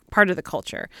of the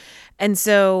culture. And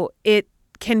so it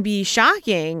can be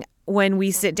shocking when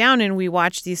we sit down and we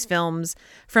watch these films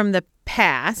from the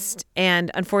past,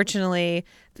 and unfortunately,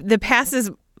 the past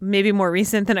is maybe more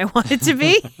recent than I want it to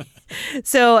be.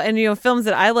 So, and films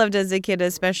that I loved as a kid,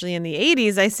 especially in the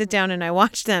 80s, I sit down and I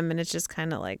watch them and it's just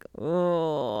kind of like,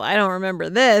 oh, I don't remember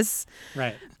this.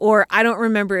 Right. Or I don't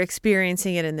remember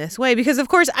experiencing it in this way because, of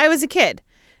course, I was a kid.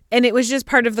 And it was just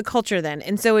part of the culture then.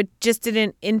 And so it just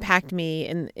didn't impact me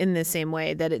in the same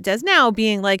way that it does now,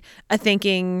 being like a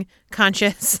thinking,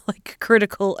 conscious, like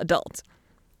critical adult.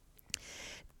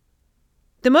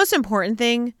 The most important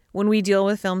thing when we deal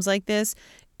with films like this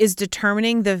is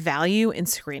determining the value in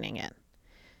screening it.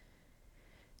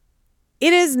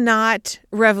 It is not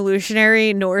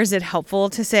revolutionary, nor is it helpful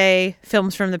to say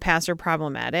films from the past are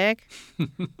problematic.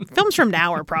 Films from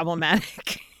now are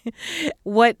problematic.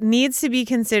 What needs to be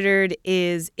considered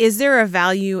is there a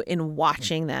value in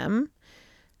watching them?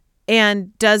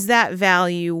 And does that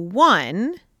value,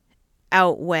 one,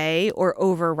 outweigh or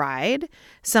override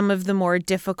some of the more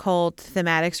difficult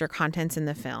thematics or contents in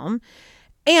the film?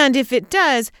 And if it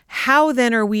does, how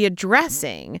then are we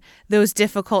addressing those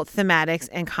difficult thematics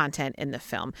and content in the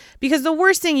film? Because the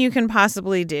worst thing you can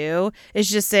possibly do is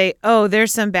just say, oh,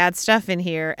 there's some bad stuff in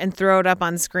here and throw it up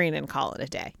on screen and call it a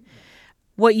day.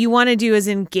 What you want to do is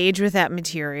engage with that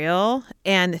material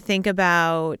and think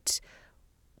about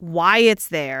why it's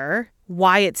there,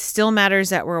 why it still matters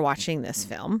that we're watching this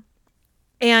film,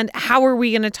 and how are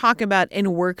we going to talk about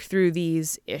and work through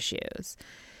these issues.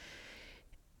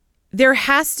 There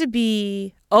has to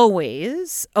be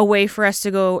always a way for us to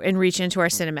go and reach into our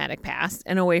cinematic past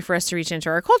and a way for us to reach into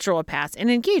our cultural past and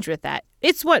engage with that.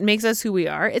 It's what makes us who we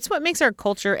are. It's what makes our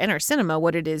culture and our cinema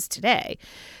what it is today.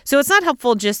 So it's not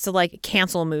helpful just to like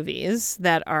cancel movies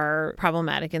that are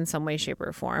problematic in some way, shape,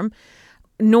 or form.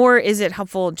 nor is it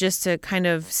helpful just to kind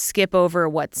of skip over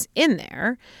what's in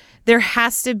there. There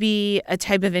has to be a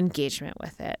type of engagement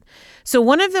with it. So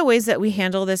one of the ways that we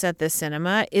handle this at the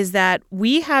cinema is that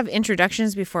we have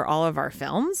introductions before all of our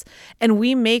films, and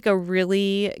we make a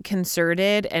really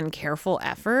concerted and careful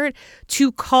effort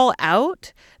to call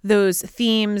out those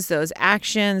themes, those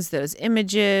actions, those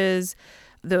images,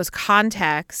 those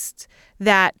contexts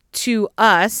that to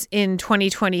us in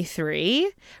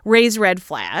 2023 raise red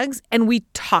flags, and we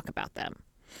talk about them.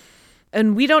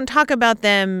 And we don't talk about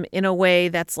them in a way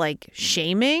that's like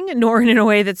shaming, nor in a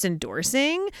way that's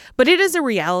endorsing, but it is a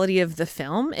reality of the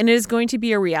film, and it is going to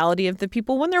be a reality of the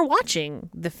people when they're watching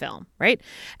the film, right?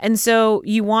 And so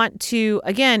you want to,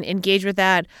 again, engage with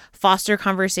that, foster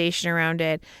conversation around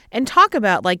it, and talk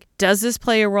about, like, does this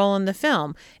play a role in the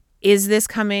film? Is this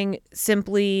coming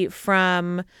simply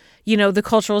from, the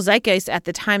cultural zeitgeist at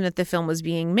the time that the film was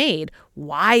being made?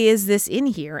 Why is this in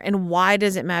here? And why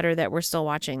does it matter that we're still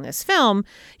watching this film,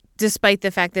 despite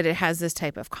the fact that it has this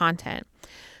type of content?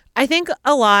 I think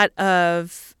a lot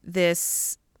of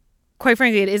this, quite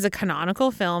frankly, it is a canonical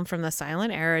film from the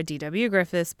silent era, D.W.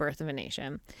 Griffith's Birth of a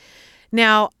Nation.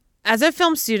 Now, as a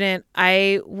film student,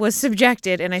 I was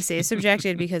subjected, and I say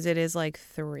subjected because it is like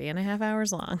 3.5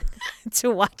 hours long, to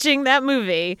watching that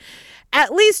movie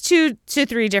at least 2 to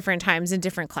 3 different times in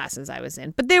different classes I was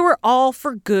in. But they were all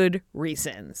for good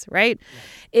reasons, right?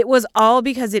 It was all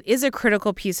because it is a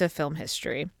critical piece of film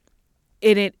history.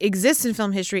 It exists in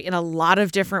film history in a lot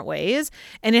of different ways,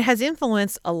 and it has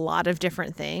influenced a lot of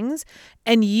different things.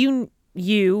 And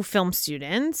you film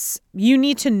students, you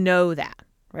need to know that.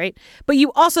 Right? But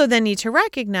you also then need to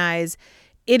recognize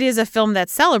it is a film that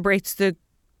celebrates the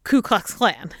Ku Klux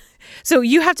Klan. So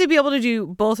you have to be able to do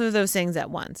both of those things at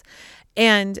once.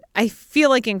 And I feel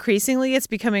like increasingly it's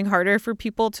becoming harder for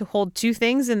people to hold 2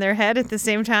 things in their head at the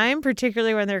same time,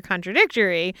 particularly when they're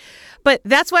contradictory. But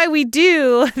that's why we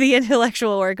do the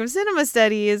intellectual work of cinema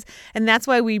studies, and that's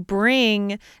why we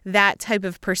bring that type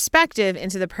of perspective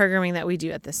into the programming that we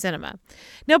do at the cinema.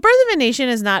 Now, Birth of a Nation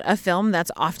is not a film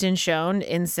that's often shown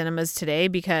in cinemas today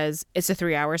because it's a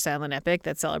 3-hour silent epic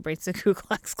that celebrates the Ku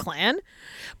Klux Klan.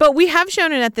 But we have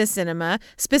shown it at this cinema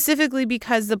specifically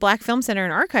because the Black Film Center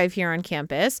and Archive here on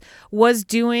campus was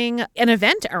doing an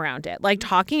event around it, like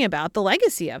talking about the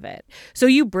legacy of it. So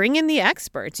you bring in the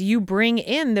experts, you bring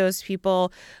in those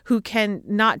people who can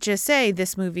not just say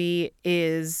this movie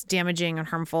is damaging and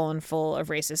harmful and full of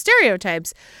racist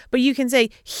stereotypes, but you can say,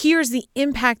 here's the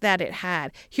impact that it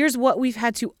had. Here's what we've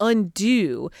had to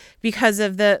undo because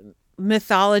of the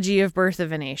mythology of Birth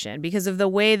of a Nation, because of the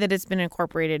way that it's been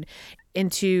incorporated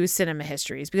into cinema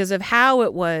histories, because of how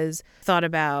it was thought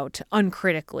about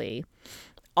uncritically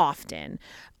often.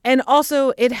 And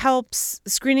also it helps,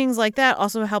 screenings like that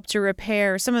also help to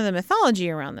repair some of the mythology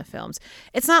around the films.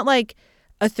 It's not like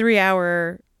a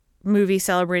 3-hour movie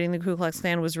celebrating the Ku Klux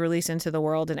Klan was released into the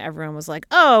world and everyone was like,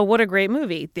 oh, what a great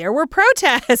movie. There were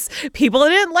protests. People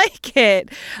didn't like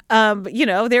it.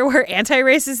 There were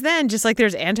anti-racists then, just like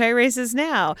there's anti-racists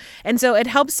now. And so it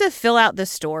helps to fill out the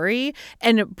story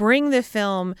and bring the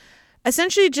film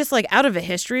essentially just like out of a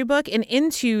history book and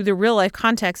into the real life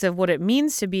context of what it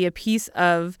means to be a piece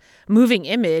of moving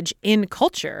image in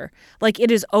culture. Like,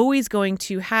 it is always going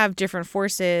to have different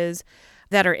forces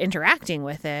that are interacting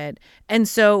with it. And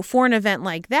so for an event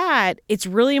like that, it's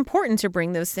really important to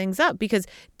bring those things up, because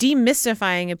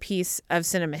demystifying a piece of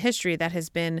cinema history that has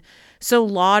been so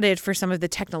lauded for some of the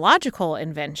technological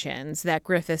inventions that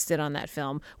Griffiths did on that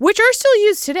film, which are still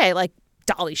used today, like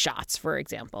dolly shots, for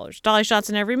example. There's dolly shots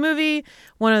in every movie.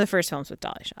 One of the first films with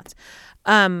dolly shots.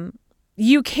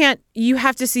 You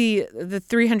have to see the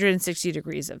 360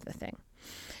 degrees of the thing.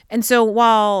 And so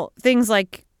while things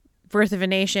like Birth of a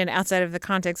Nation, outside of the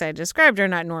context I described, are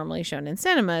not normally shown in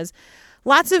cinemas,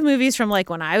 lots of movies from like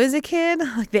when I was a kid,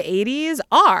 like the 80s,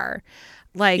 are.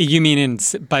 Like, you mean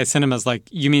by cinemas, like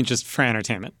you mean just for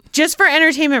entertainment? Just for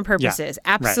entertainment purposes,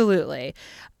 yeah, absolutely.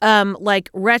 Right. Like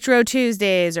Retro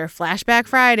Tuesdays or Flashback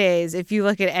Fridays, if you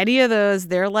look at any of those,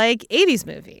 they're like 80s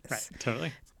movies. Right,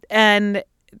 totally. And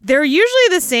they're usually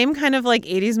the same kind of like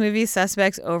 80s movie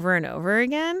suspects over and over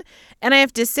again. And I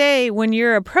have to say, when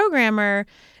you're a programmer,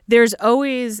 there's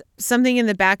always something in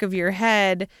the back of your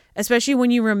head, especially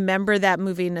when you remember that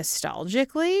movie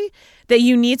nostalgically, that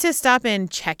you need to stop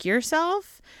and check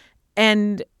yourself.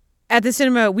 And at the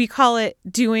cinema, we call it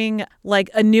doing like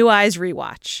a new eyes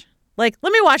rewatch. Like,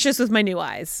 let me watch this with my new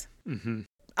eyes. Mm-hmm.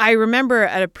 I remember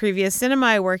at a previous cinema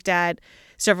I worked at,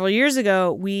 several years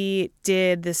ago, we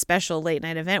did this special late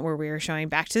night event where we were showing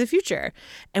Back to the Future.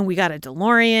 And we got a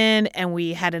DeLorean and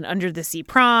we had an under the sea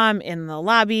prom in the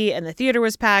lobby and the theater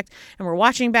was packed and we're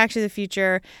watching Back to the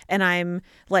Future. And I'm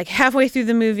like halfway through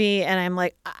the movie and I'm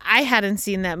like, I hadn't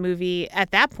seen that movie at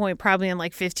that point probably in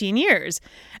like 15 years.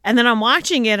 And then I'm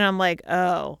watching it and I'm like,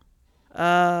 oh,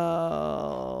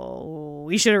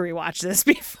 we should have rewatched this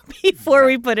before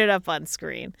we put it up on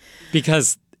screen.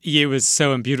 Because it was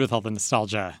so imbued with all the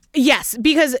nostalgia. Yes,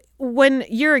 because when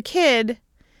you're a kid,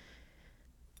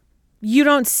 you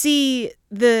don't see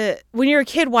when you're a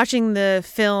kid watching the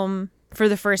film for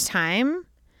the first time,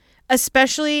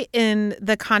 especially in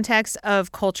the context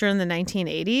of culture in the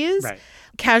 1980s. Right.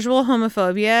 Casual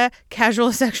homophobia,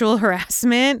 casual sexual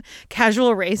harassment,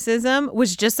 casual racism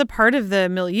was just a part of the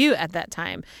milieu at that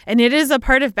time. And it is a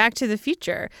part of Back to the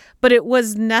Future. But it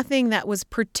was nothing that was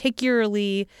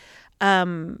particularly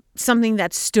something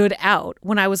that stood out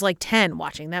when I was like 10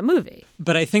 watching that movie.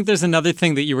 But I think there's another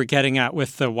thing that you were getting at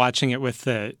with the watching it with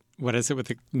the, what is it, with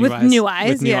the new with eyes? New eyes,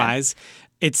 with new yeah. eyes.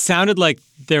 It sounded like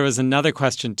there was another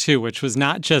question too, which was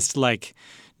not just like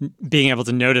being able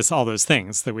to notice all those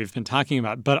things that we've been talking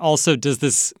about, but also, does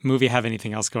this movie have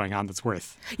anything else going on that's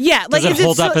worth? Yeah, like, does it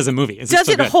hold up as a movie? Does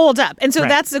it hold up? And so Right.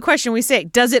 that's the question we say.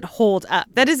 Does it hold up?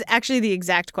 That is actually the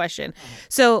exact question.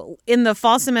 So in the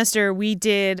fall semester, we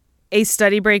did a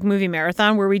study break movie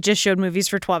marathon where we just showed movies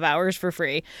for 12 hours for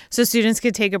free. So students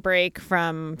could take a break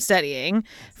from studying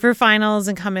for finals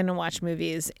and come in and watch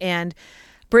movies. And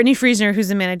Brittany Friesner, who's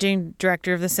the managing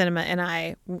director of the cinema, and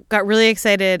I got really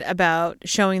excited about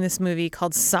showing this movie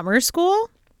called Summer School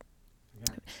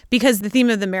because the theme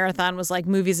of the marathon was like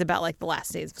movies about like the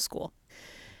last days of school.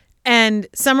 And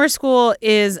Summer School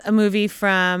is a movie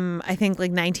from, I think,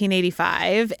 like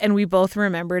 1985, and we both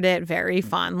remembered it very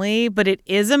fondly. But it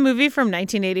is a movie from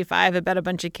 1985 about a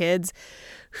bunch of kids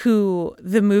who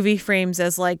the movie frames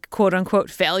as like quote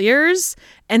unquote failures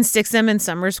and sticks them in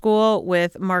summer school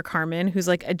with Mark Harmon, who's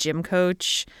like a gym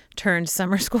coach turned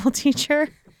summer school teacher.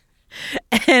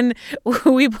 And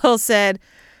we both said,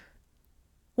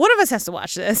 one of us has to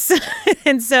watch this.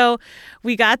 And so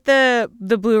we got the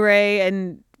Blu-ray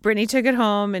and Brittany took it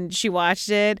home and she watched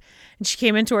it and she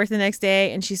came into work the next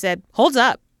day and she said, holds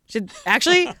up. She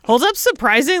actually holds up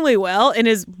surprisingly well and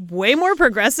is way more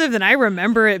progressive than I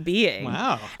remember it being.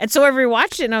 Wow. And so I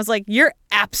rewatched it and I was like, you're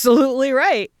absolutely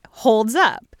right. Holds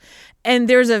up. And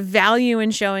there's a value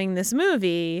in showing this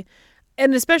movie,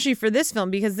 and especially for this film,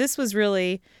 because this was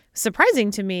really surprising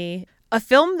to me. A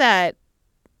film that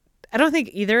I don't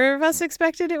think either of us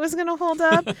expected it was going to hold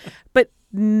up, but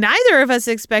neither of us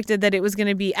expected that it was going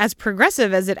to be as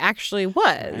progressive as it actually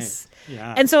was. Right.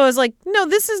 Yeah. And so I was like, no,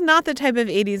 this is not the type of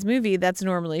 80s movie that's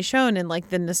normally shown in like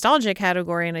the nostalgia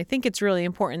category. And I think it's really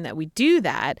important that we do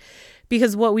that,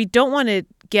 because what we don't want to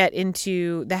get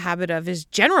into the habit of is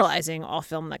generalizing all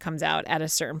film that comes out at a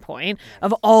certain point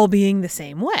of all being the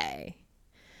same way.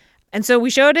 And so we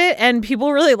showed it and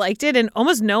people really liked it and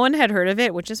almost no one had heard of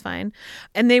it, which is fine.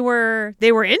 And they were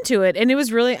into it and it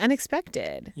was really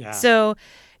unexpected. Yeah. So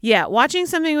yeah, watching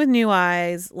something with new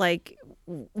eyes, like,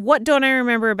 what don't I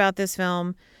remember about this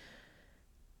film?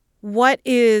 What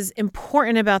is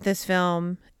important about this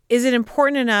film? Is it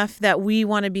important enough that we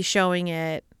want to be showing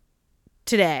it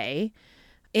today?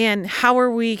 And how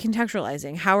are we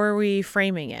contextualizing? How are we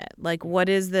framing it? Like, what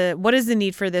is the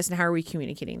need for this and how are we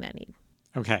communicating that need?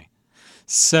 Okay.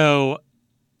 So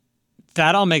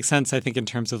that all makes sense, I think, in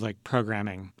terms of like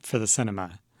programming for the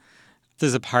cinema.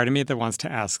 There's a part of me that wants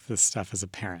to ask this stuff as a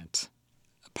parent.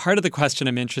 Part of the question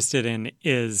I'm interested in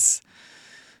is,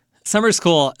 Summer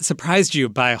School surprised you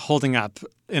by holding up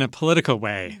in a political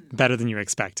way better than you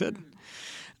expected.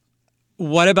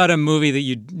 What about a movie that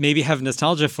you maybe have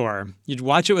nostalgia for? You'd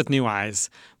watch it with new eyes,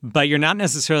 but you're not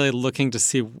necessarily looking to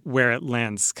see where it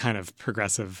lands kind of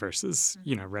progressive versus,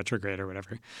 retrograde or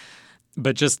whatever.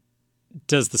 But just,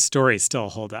 does the story still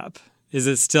hold up? Is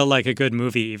it still like a good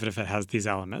movie even if it has these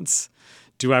elements?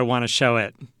 Do I want to show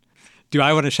it? Do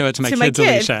I want to show it to my kids,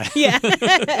 Alicia? Yeah.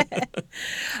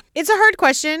 It's a hard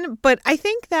question, but I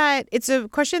think that it's a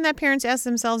question that parents ask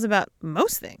themselves about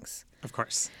most things. Of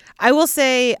course. I will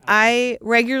say I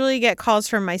regularly get calls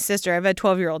from my sister. I have a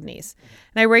 12-year-old niece.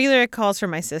 And I regularly get calls from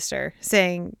my sister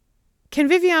saying, can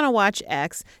Viviana watch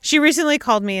X? She recently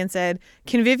called me and said,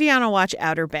 can Viviana watch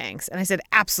Outer Banks? And I said,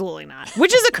 absolutely not,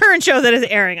 which is a current show that is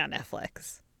airing on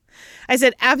Netflix. I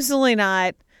said, absolutely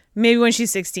not. Maybe when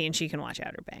she's 16, she can watch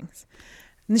Outer Banks.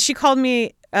 And she called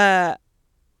me not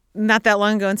that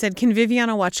long ago and said, can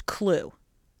Viviana watch Clue?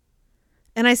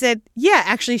 And I said, yeah,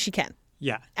 actually she can.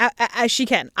 Yeah. She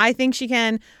can. I think she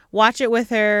can watch it with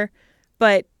her.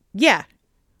 But yeah,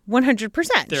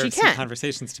 100%. There She are some can.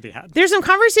 conversations to be had. There's some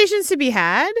conversations to be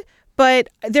had, but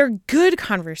they're good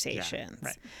conversations. Yeah,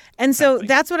 right. And so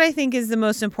that's what I think is the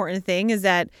most important thing, is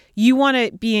that you want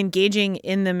to be engaging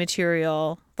in the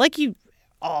material like you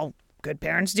all good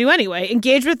parents do anyway.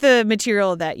 Engage with the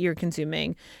material that you're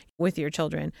consuming with your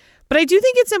children. But I do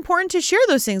think it's important to share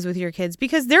those things with your kids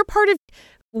because they're part of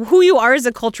who you are as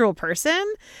a cultural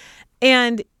person.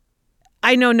 And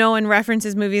I know no one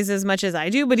references movies as much as I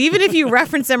do, but even if you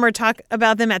reference them or talk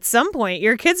about them at some point,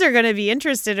 your kids are going to be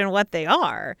interested in what they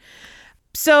are.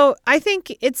 So I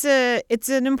think it's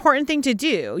an important thing to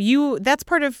do. That's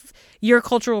part of your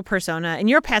cultural persona, and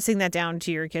you're passing that down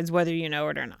to your kids, whether you know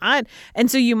it or not.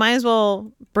 And so you might as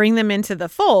well bring them into the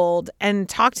fold and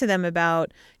talk to them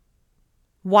about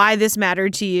why this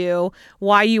mattered to you,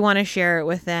 why you want to share it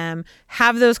with them,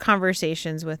 have those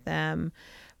conversations with them.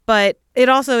 But it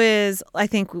also is, I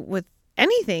think, with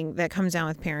anything that comes down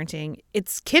with parenting,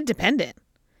 it's kid dependent.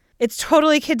 It's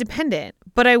totally kid dependent,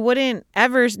 but I wouldn't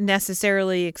ever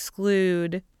necessarily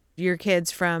exclude your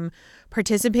kids from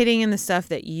participating in the stuff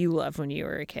that you loved when you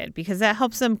were a kid, because that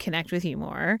helps them connect with you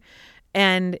more.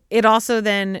 And it also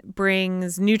then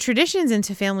brings new traditions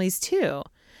into families too.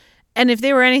 And if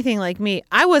they were anything like me,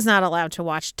 I was not allowed to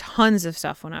watch tons of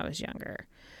stuff when I was younger,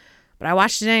 but I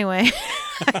watched it anyway.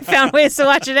 I found ways to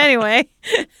watch it anyway.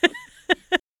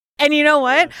 And you know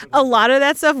what? A lot of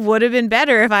that stuff would have been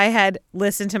better if I had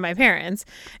listened to my parents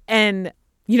and,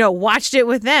 watched it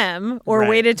with them or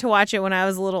waited to watch it when I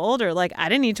was a little older. Like, I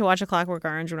didn't need to watch A Clockwork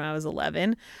Orange when I was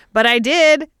 11, but I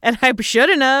did, and I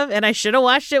shouldn't have, and I should have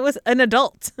watched it with an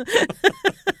adult.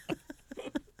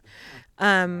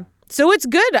 So it's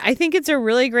good. I think it's a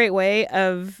really great way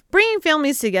of bringing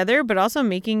families together, but also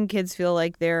making kids feel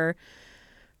like they're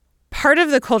part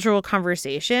of the cultural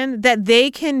conversation, that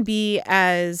they can be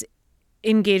as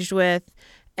engaged with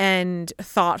and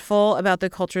thoughtful about the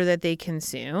culture that they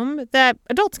consume that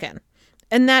adults can,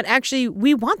 and that actually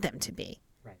we want them to be.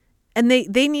 Right. And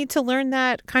they need to learn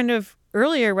that kind of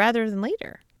earlier rather than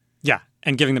later. Yeah,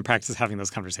 and giving them practice having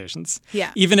those conversations.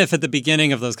 Yeah. Even if at the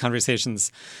beginning of those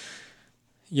conversations,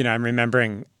 I'm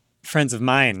remembering friends of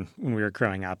mine when we were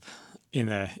growing up in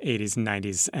the 80s and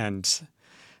 90s, and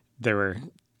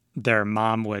their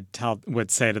mom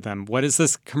would say to them, "What is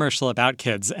this commercial about,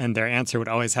 kids?" And their answer would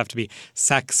always have to be,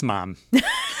 "Sex, Mom."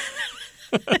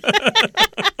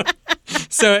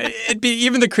 So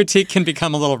even the critique can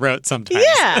become a little rote sometimes.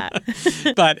 Yeah.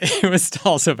 But it was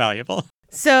also valuable.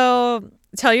 So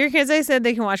tell your kids I said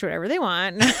they can watch whatever they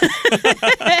want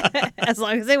as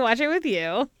long as they watch it with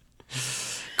you.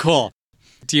 Cool.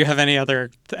 Do you have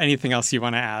anything else you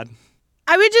want to add?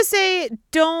 I would just say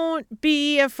don't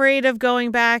be afraid of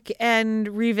going back and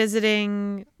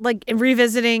revisiting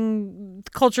the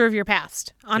culture of your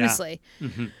past, honestly. Yeah.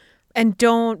 Mm-hmm. And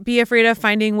don't be afraid of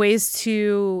finding ways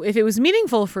to, if it was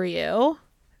meaningful for you,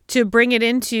 to bring it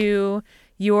into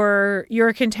your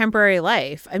contemporary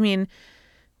life. I mean,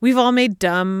 we've all made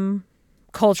dumb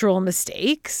cultural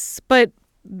mistakes, but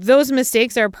those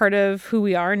mistakes are part of who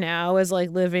we are now as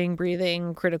living,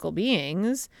 breathing, critical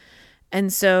beings.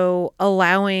 And so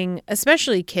allowing,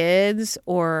 especially kids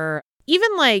or even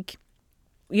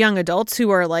young adults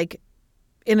who are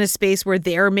in a space where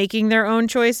they're making their own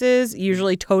choices,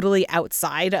 usually totally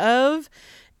outside of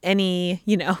any,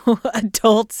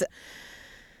 adults'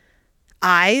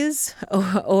 eyes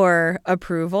or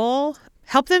approval,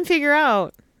 help them figure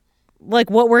out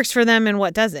what works for them and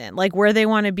what doesn't, where they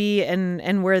want to be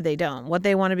and where they don't, what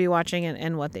they want to be watching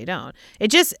and what they don't. It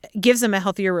just gives them a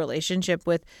healthier relationship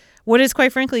with what is,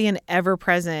 quite frankly, an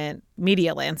ever-present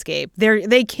media landscape.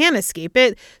 They can't escape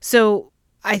it. So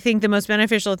I think the most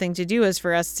beneficial thing to do is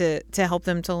for us to help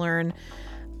them to learn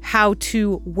how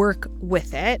to work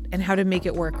with it and how to make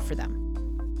it work for them.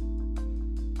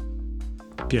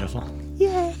 Beautiful.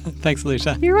 Yay. Thanks,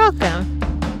 Alicia. You're welcome.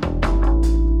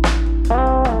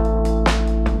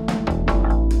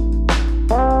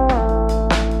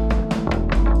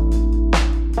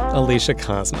 Alicia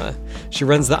Kozma. She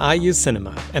runs the IU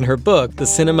Cinema, and her book, The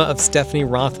Cinema of Stephanie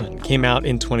Rothman, came out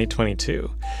in 2022.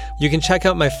 You can check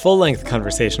out my full-length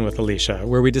conversation with Alicia,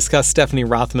 where we discuss Stephanie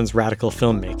Rothman's radical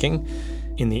filmmaking,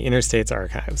 in the Interstates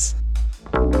archives.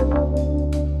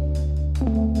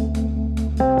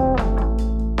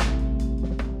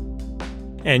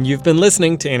 And you've been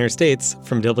listening to Interstates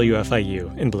from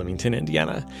WFIU in Bloomington,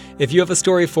 Indiana. If you have a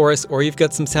story for us or you've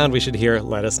got some sound we should hear,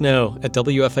 let us know at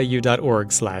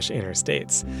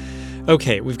wfiu.org/interstates.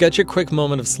 Okay, we've got your quick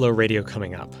moment of slow radio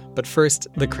coming up. But first,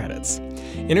 the credits.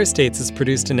 Interstates is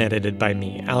produced and edited by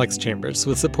me, Alex Chambers,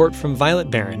 with support from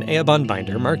Violet Barron, Eobon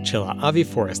Binder, Mark Chilla, Avi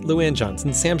Forrest, Luann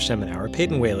Johnson, Sam Schemenauer,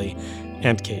 Peyton Whaley,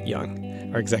 and Kate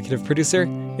Young. Our executive producer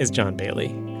is John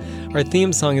Bailey. Our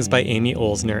theme song is by Amy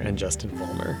Olsner and Justin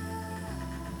Vollmer.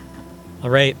 All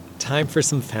right, time for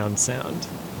some found sound.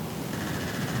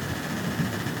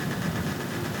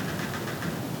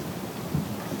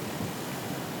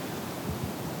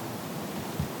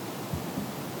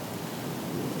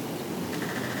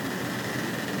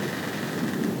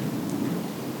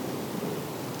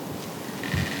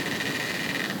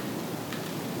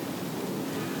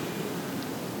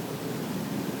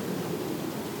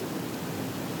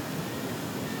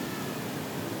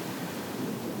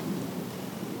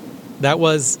 That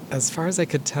was, as far as I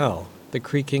could tell, the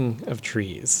creaking of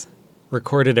trees,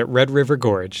 recorded at Red River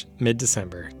Gorge,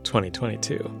 mid-December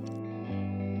 2022.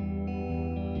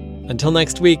 Until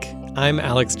next week, I'm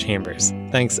Alex Chambers.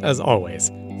 Thanks, as always,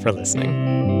 for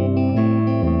listening.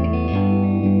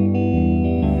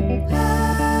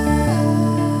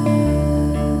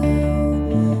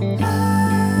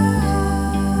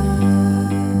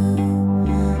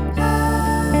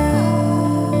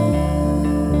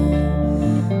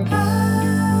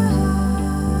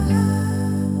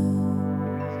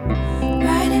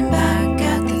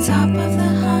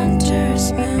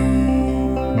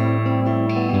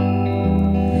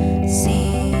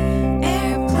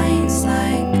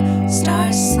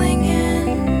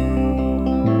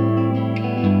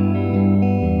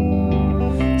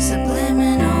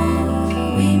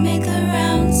 Subliminal, we make the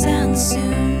round sound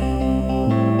soon.